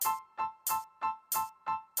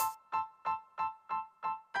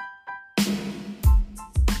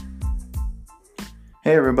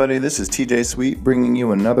Hey everybody, this is TJ Sweet bringing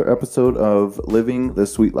you another episode of Living the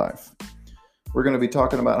Sweet Life. We're going to be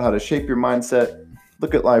talking about how to shape your mindset,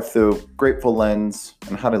 look at life through a grateful lens,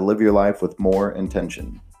 and how to live your life with more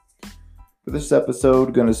intention. For this episode,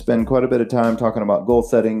 I'm going to spend quite a bit of time talking about goal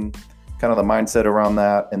setting, kind of the mindset around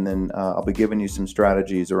that, and then I'll be giving you some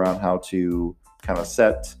strategies around how to kind of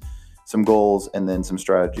set some goals and then some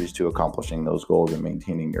strategies to accomplishing those goals and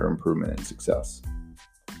maintaining your improvement and success.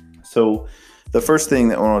 So the first thing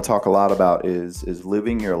that I want to talk a lot about is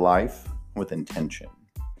living your life with intention.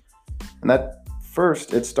 And that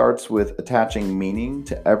first, it starts with attaching meaning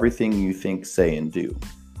to everything you think, say, and do.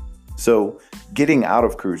 So getting out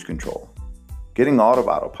of cruise control, getting out of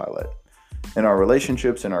autopilot in our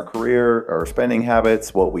relationships, in our career, our spending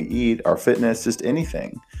habits, what we eat, our fitness, just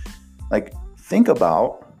anything. Like, think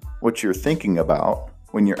about what you're thinking about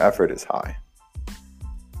when your effort is high.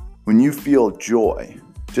 When you feel joy,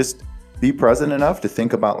 just be present enough to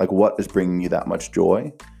think about like what is bringing you that much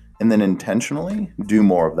joy, and then intentionally do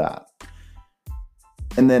more of that.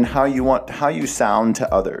 And then how you sound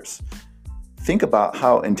to others. Think about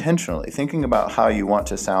thinking about how you want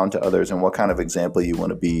to sound to others and what kind of example you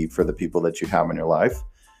want to be for the people that you have in your life.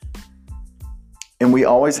 And we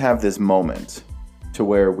always have this moment to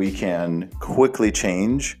where we can quickly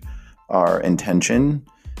change our intention,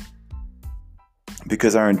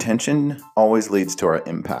 because our intention always leads to our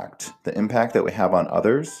impact. The impact that we have on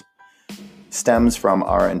others stems from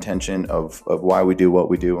our intention of why we do what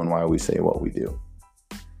we do and why we say what we do.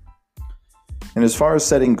 And as far as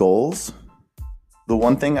setting goals, the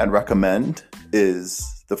one thing I'd recommend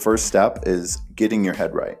is the first step is getting your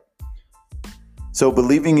head right. So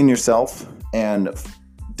believing in yourself and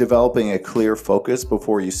developing a clear focus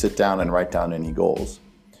before you sit down and write down any goals.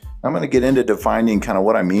 I'm going to get into defining kind of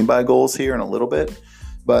what I mean by goals here in a little bit,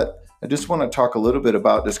 but I just want to talk a little bit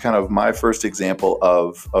about just kind of my first example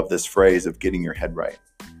of this phrase of getting your head right.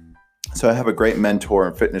 So I have a great mentor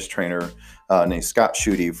and fitness trainer named Scott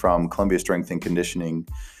Schutte from Columbia Strength and Conditioning,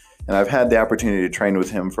 and I've had the opportunity to train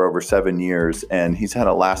with him for over 7 years, and he's had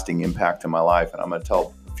a lasting impact in my life, and I'm going to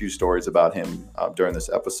tell a few stories about him during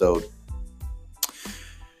this episode.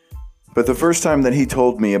 But the first time that he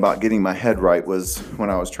told me about getting my head right was when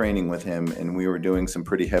I was training with him and we were doing some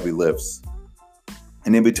pretty heavy lifts.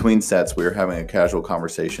 And in between sets, we were having a casual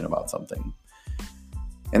conversation about something.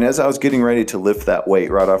 And as I was getting ready to lift that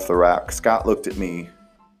weight right off the rack, Scott looked at me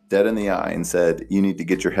dead in the eye and said, "You need to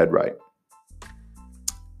get your head right."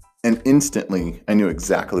 And instantly, I knew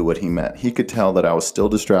exactly what he meant. He could tell that I was still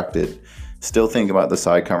distracted, still thinking about the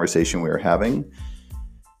side conversation we were having.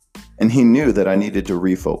 And he knew that I needed to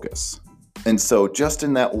refocus. And so just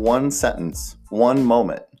in that one sentence, one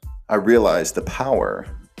moment, I realized the power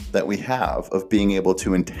that we have of being able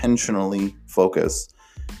to intentionally focus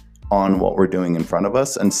on what we're doing in front of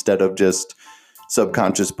us instead of just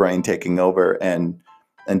subconscious brain taking over and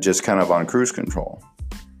just kind of on cruise control.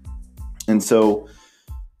 And so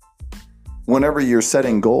whenever you're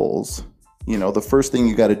setting goals, the first thing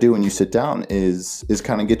you got to do when you sit down is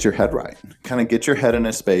kind of get your head right. Kind of get your head in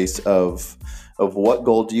a space of what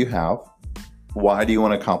goal do you have? Why do you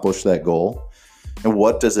want to accomplish that goal? And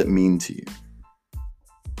what does it mean to you?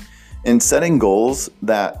 And setting goals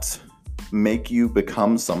that make you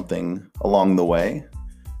become something along the way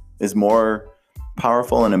is more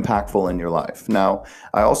powerful and impactful in your life. Now,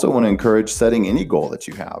 I also want to encourage setting any goal that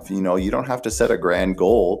you have. You don't have to set a grand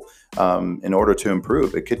goal in order to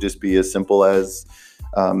improve. It could just be as simple as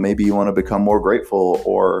maybe you want to become more grateful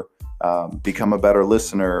or become a better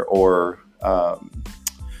listener or,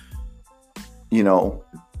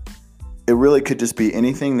 it really could just be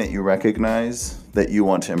anything that you recognize that you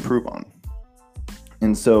want to improve on.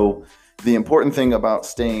 And so the important thing about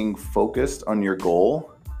staying focused on your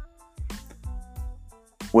goal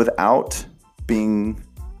without being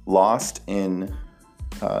lost in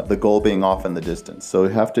the goal being off in the distance. So you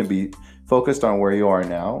have to be focused on where you are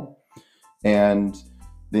now. And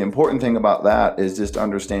the important thing about that is just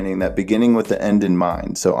understanding that beginning with the end in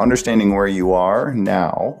mind. So understanding where you are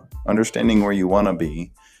now, understanding where you want to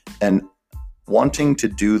be, and wanting to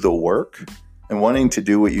do the work and wanting to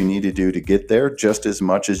do what you need to do to get there just as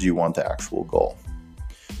much as you want the actual goal.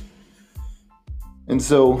 And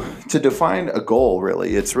so to define a goal,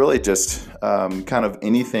 really, it's really just kind of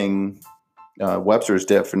anything. Webster's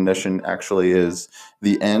definition actually is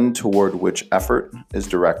the end toward which effort is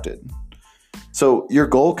directed. So your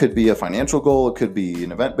goal could be a financial goal, it could be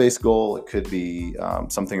an event-based goal, it could be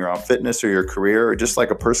something around fitness or your career, or just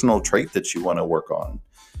like a personal trait that you want to work on.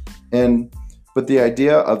 But the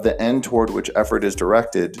idea of the end toward which effort is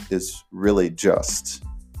directed is really just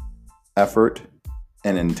effort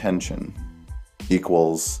and intention.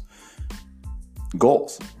 equals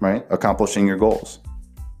goals, right? Accomplishing your goals.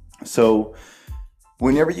 So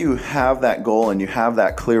whenever you have that goal and you have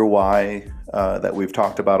that clear why that we've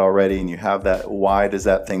talked about already, and you have that why does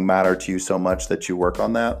that thing matter to you so much that you work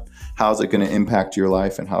on that, how is it going to impact your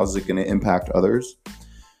life and how is it going to impact others?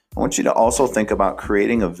 I want you to also think about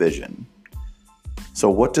creating a vision. So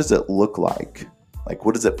what does it look like? Like,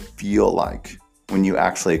 what does it feel like when you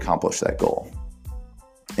actually accomplish that goal?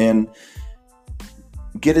 And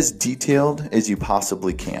get as detailed as you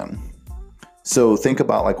possibly can. So think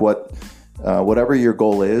about like whatever your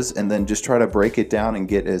goal is, and then just try to break it down and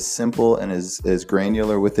get as simple and as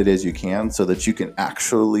granular with it as you can, so that you can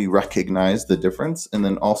actually recognize the difference, and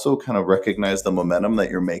then also kind of recognize the momentum that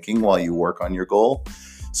you're making while you work on your goal,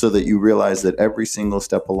 so that you realize that every single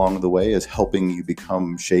step along the way is helping you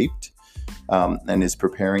become shaped and is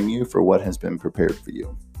preparing you for what has been prepared for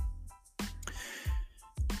you.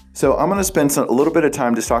 So I'm going to spend a little bit of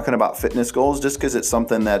time just talking about fitness goals, just because it's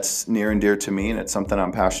something that's near and dear to me and it's something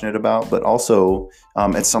I'm passionate about, but also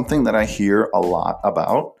it's something that I hear a lot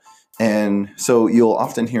about. And so you'll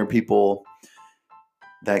often hear people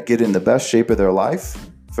that get in the best shape of their life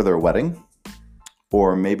for their wedding,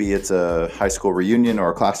 or maybe it's a high school reunion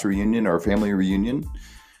or a class reunion or a family reunion,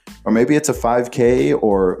 or maybe it's a 5K,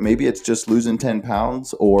 or maybe it's just losing 10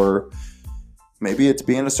 pounds, or maybe it's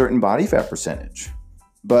being a certain body fat percentage.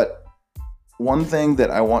 But one thing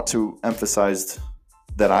that I want to emphasize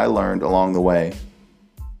that I learned along the way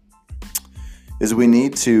is we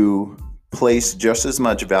need to place just as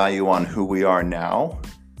much value on who we are now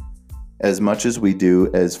as much as we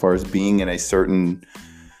do as far as being in a certain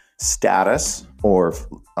status or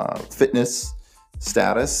fitness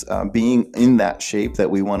status, being in that shape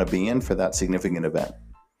that we want to be in for that significant event.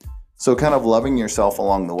 So kind of loving yourself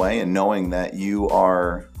along the way and knowing that you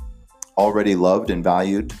are already loved and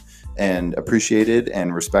valued and appreciated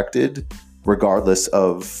and respected regardless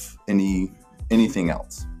of anything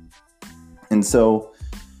else. And so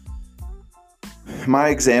my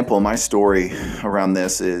example, my story around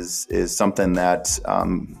this is something that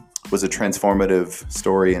was a transformative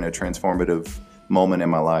story and a transformative moment in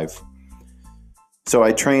my life. So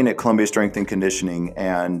I train at Columbia Strength and Conditioning,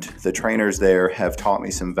 and the trainers there have taught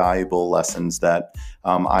me some valuable lessons that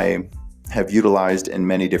I have utilized in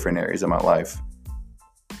many different areas of my life.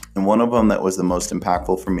 And one of them that was the most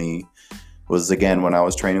impactful for me was, again, when I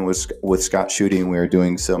was training with Scott Shooting. We were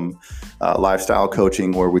doing some lifestyle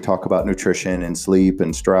coaching where we talk about nutrition and sleep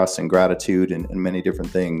and stress and gratitude and many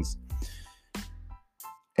different things.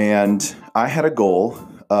 And I had a goal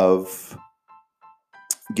of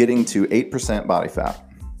getting to 8% body fat.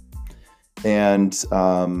 And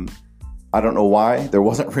I don't know why. There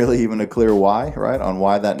wasn't really even a clear why, right, on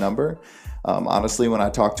why that number. Honestly, when I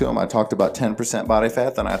talked to him, I talked about 10% body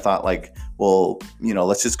fat. Then I thought like, well,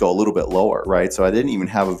 let's just go a little bit lower, right? So I didn't even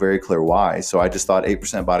have a very clear why. So I just thought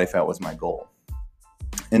 8% body fat was my goal.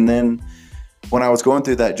 And then when I was going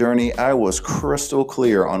through that journey, I was crystal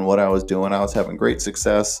clear on what I was doing. I was having great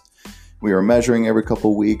success. We were measuring every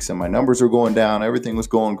couple of weeks and my numbers were going down. Everything was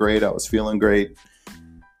going great. I was feeling great.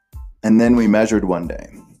 And then we measured one day,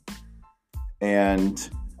 and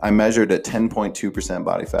I measured at 10.2%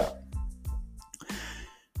 body fat.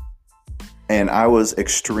 And I was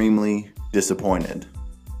extremely disappointed.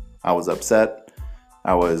 I was upset.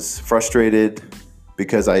 I was frustrated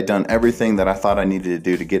because I had done everything that I thought I needed to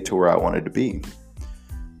do to get to where I wanted to be.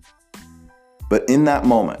 But in that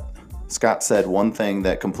moment, Scott said one thing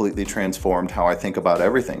that completely transformed how I think about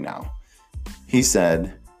everything now. He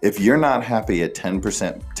said, if you're not happy at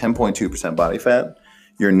 10.2% body fat,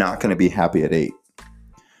 you're not going to be happy at 8.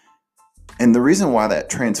 And the reason why that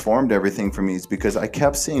transformed everything for me is because I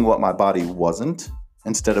kept seeing what my body wasn't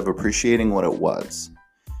instead of appreciating what it was.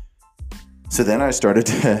 So then I started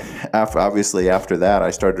to, after that, I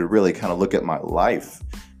started to really kind of look at my life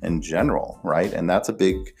in general, right? And that's a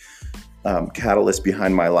big catalyst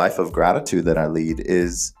behind my life of gratitude that I lead,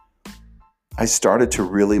 is I started to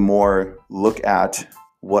really more look at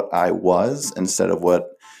what I was instead of what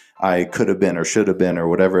I could have been or should have been or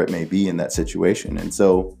whatever it may be in that situation. And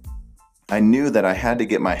so I knew that I had to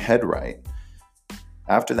get my head right.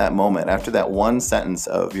 After that moment, after that one sentence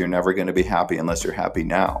of you're never going to be happy unless you're happy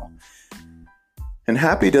now. And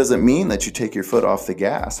happy doesn't mean that you take your foot off the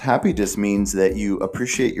gas. Happy just means that you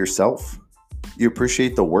appreciate yourself. You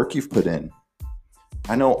appreciate the work you've put in.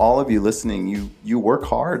 I know all of you listening, you work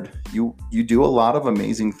hard. You do a lot of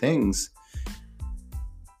amazing things.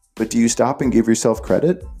 But do you stop and give yourself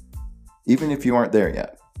credit? Even if you aren't there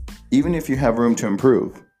yet. Even if you have room to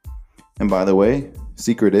improve. And by the way,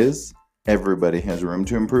 secret is everybody has room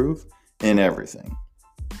to improve in everything.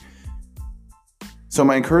 So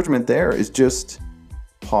my encouragement there is just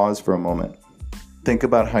pause for a moment. Think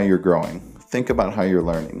about how you're growing. Think about how you're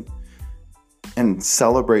learning. And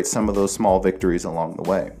celebrate some of those small victories along the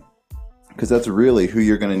way. Because that's really who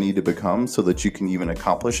you're going to need to become so that you can even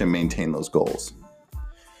accomplish and maintain those goals.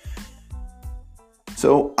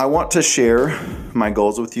 So I want to share my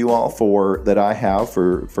goals with you all that I have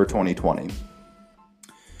for 2020.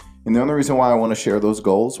 And the only reason why I want to share those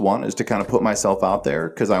goals, one, is to kind of put myself out there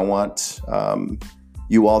because I want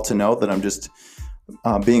you all to know that I'm just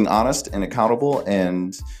being honest and accountable,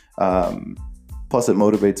 and plus it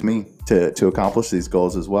motivates me to accomplish these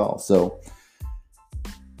goals as well. So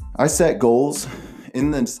I set goals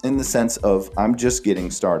in the sense of I'm just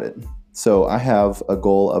getting started. So I have a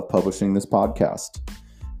goal of publishing this podcast,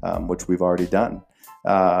 which we've already done.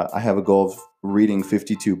 I have a goal of reading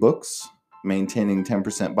 52 books, maintaining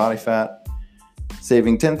 10% body fat,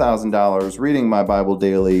 saving $10,000, reading my Bible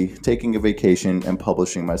daily, taking a vacation, and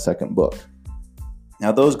publishing my second book.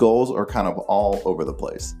 Now, those goals are kind of all over the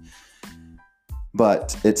place,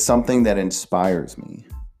 but it's something that inspires me.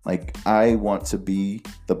 Like, I want to be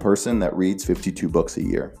the person that reads 52 books a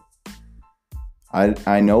year.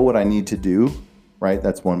 I know what I need to do, right?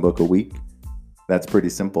 That's one book a week. That's pretty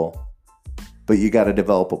simple. But you got to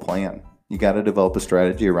develop a plan. You got to develop a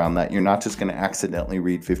strategy around that. You're not just going to accidentally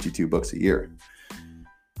read 52 books a year.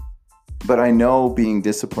 But I know being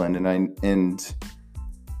disciplined and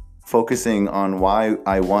focusing on why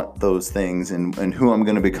I want those things and who I'm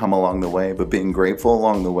going to become along the way, but being grateful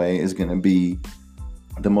along the way is going to be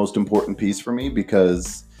the most important piece for me,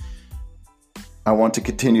 because I want to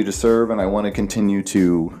continue to serve and I want to continue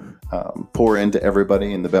to pour into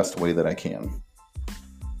everybody in the best way that I can.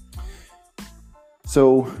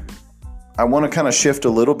 So I want to kind of shift a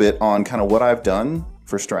little bit on kind of what I've done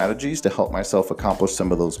for strategies to help myself accomplish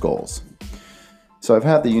some of those goals. So I've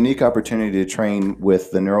had the unique opportunity to train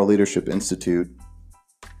with the Neuroleadership Institute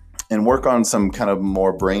and work on some kind of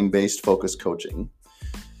more brain-based focused coaching.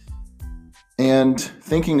 And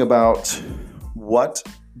thinking about what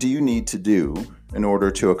do you need to do in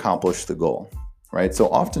order to accomplish the goal, right? So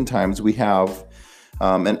oftentimes we have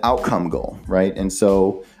an outcome goal, right? And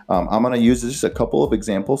so I'm going to use just a couple of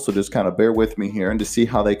examples, so just kind of bear with me here and to see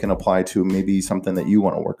how they can apply to maybe something that you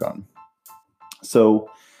want to work on. So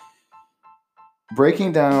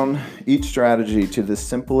breaking down each strategy to the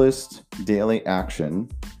simplest daily action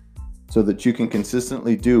so that you can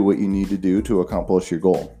consistently do what you need to do to accomplish your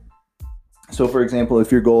goal. So for example,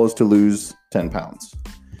 if your goal is to lose 10 pounds,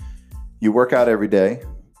 you work out every day,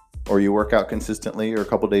 or you work out consistently, or a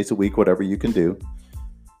couple days a week, whatever you can do,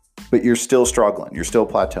 but you're still struggling, you're still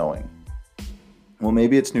plateauing. Well,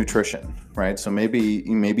 maybe it's nutrition, right? So maybe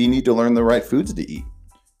you need to learn the right foods to eat,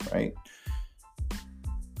 right?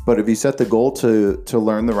 But if you set the goal to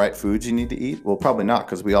learn the right foods you need to eat, well, probably not,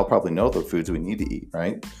 because we all probably know the foods we need to eat,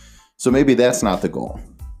 right? So maybe that's not the goal.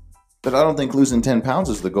 But I don't think losing 10 pounds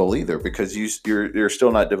is the goal either, because you're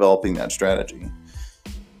still not developing that strategy.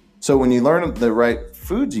 So when you learn the right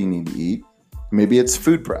foods you need to eat, maybe it's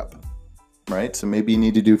food prep, right? So maybe you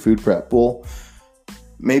need to do food prep. Well,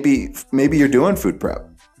 maybe you're doing food prep,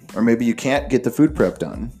 or maybe you can't get the food prep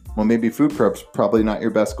done. Well, maybe food prep's probably not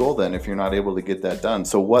your best goal then if you're not able to get that done.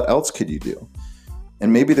 So what else could you do?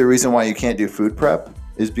 And maybe the reason why you can't do food prep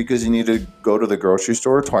is because you need to go to the grocery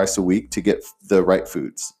store twice a week to get the right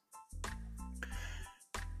foods.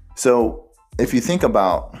 So if you think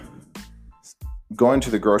about going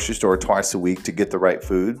to the grocery store twice a week to get the right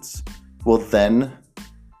foods, will then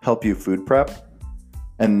help you food prep,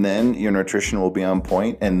 and then your nutrition will be on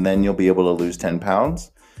point, and then you'll be able to lose 10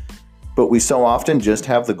 pounds. But we so often just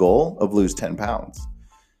have the goal of lose 10 pounds.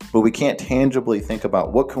 But we can't tangibly think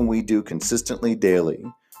about what can we do consistently daily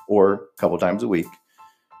or a couple times a week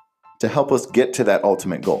to help us get to that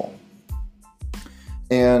ultimate goal.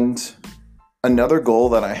 And another goal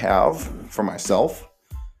that I have for myself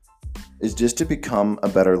is just to become a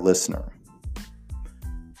better listener.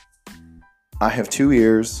 I have 2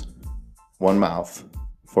 ears, 1 mouth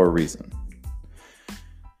for a reason.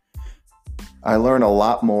 I learn a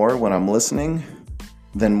lot more when I'm listening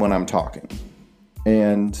than when I'm talking.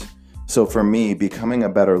 And so for me, becoming a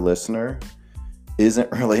better listener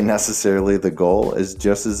isn't really necessarily the goal, is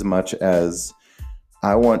just as much as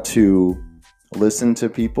I want to listen to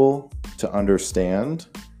people to understand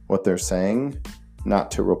what they're saying,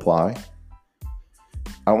 not to reply.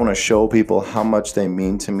 I want to show people how much they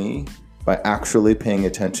mean to me by actually paying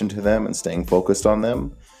attention to them and staying focused on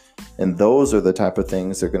them. And those are the type of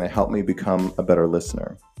things that are going to help me become a better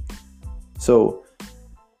listener. So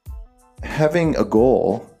having a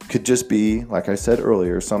goal could just be, like I said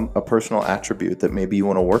earlier, a personal attribute that maybe you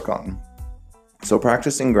want to work on. So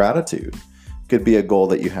practicing gratitude could be a goal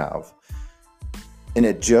that you have. And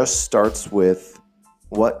it just starts with,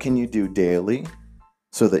 what can you do daily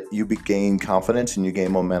so that you gain confidence and you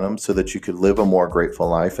gain momentum so that you could live a more grateful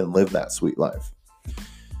life and live that sweet life.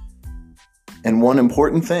 And one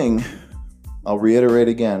important thing, I'll reiterate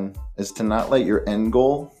again, is to not let your end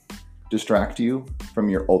goal distract you from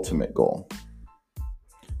your ultimate goal.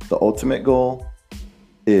 The ultimate goal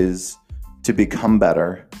is to become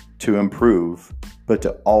better, to improve, but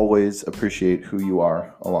to always appreciate who you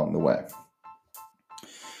are along the way.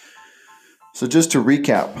 So just to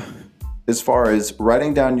recap, as far as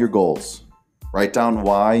writing down your goals, write down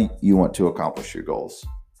why you want to accomplish your goals.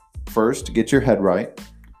 First, get your head right.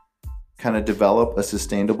 Kind of develop a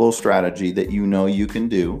sustainable strategy that you know you can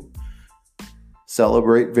do.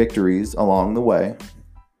 Celebrate victories along the way.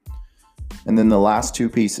 And then the last two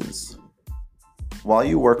pieces. While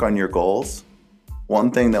you work on your goals,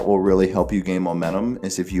 one thing that will really help you gain momentum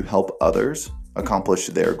is if you help others accomplish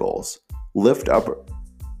their goals. Lift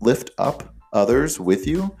up others with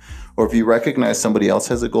you, or if you recognize somebody else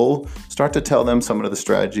has a goal, start to tell them some of the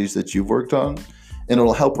strategies that you've worked on, and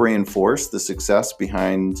it'll help reinforce the success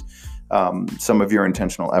behind some of your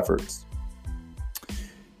intentional efforts.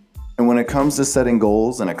 And when it comes to setting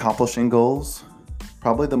goals and accomplishing goals,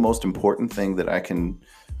 probably the most important thing that I can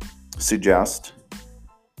suggest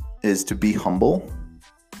is to be humble,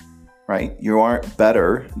 right? You aren't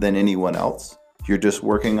better than anyone else. You're just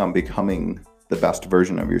working on becoming the best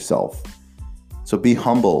version of yourself. So be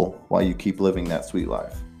humble while you keep living that sweet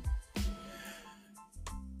life.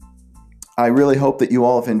 I really hope that you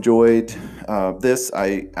all have enjoyed this.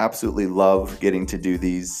 I absolutely love getting to do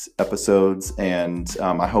these episodes, and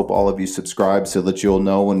I hope all of you subscribe so that you'll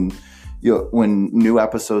know when new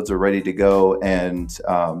episodes are ready to go. And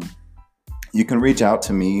you can reach out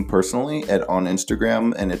to me personally on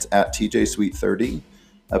Instagram, and it's at TJSweet30.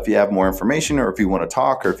 If you have more information, or if you want to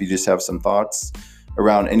talk, or if you just have some thoughts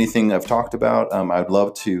around anything I've talked about, I'd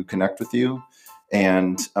love to connect with you.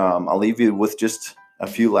 And I'll leave you with just a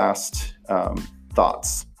few last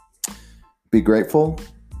thoughts. Be grateful,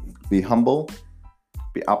 be humble,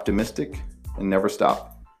 be optimistic, and never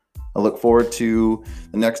stop. I look forward to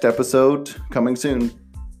the next episode coming soon.